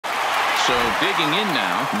So digging in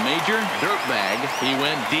now, Major Dirtbag. He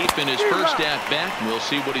went deep in his first at-bat. We'll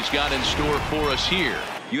see what he's got in store for us here.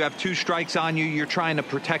 You have 2 strikes on you. You're trying to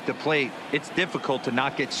protect the plate. It's difficult to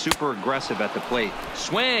not get super aggressive at the plate.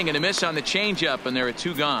 Swing and a miss on the changeup, and there are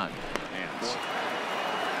 2 gone.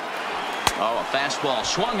 Oh, a fastball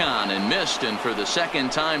swung on and missed, and for the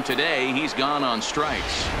second time today, he's gone on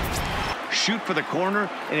strikes. Shoot for the corner,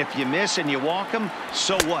 and if you miss and you walk him,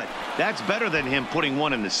 so what? That's better than him putting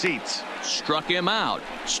one in the seats. Struck him out.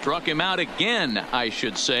 Struck him out again, I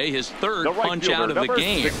should say. His third punch out of the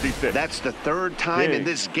game. 66. That's the 3rd time in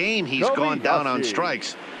this game he's gone down on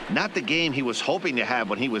strikes. Not the game he was hoping to have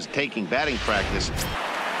when he was taking batting practice.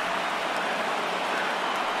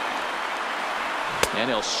 And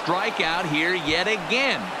he'll strike out here yet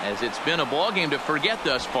again, as it's been a ball game to forget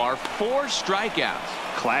thus far. 4 strikeouts.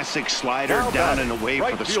 Classic slider down and away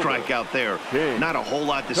for the strikeout there. Not a whole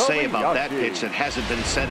lot to say about that pitch that hasn't been said.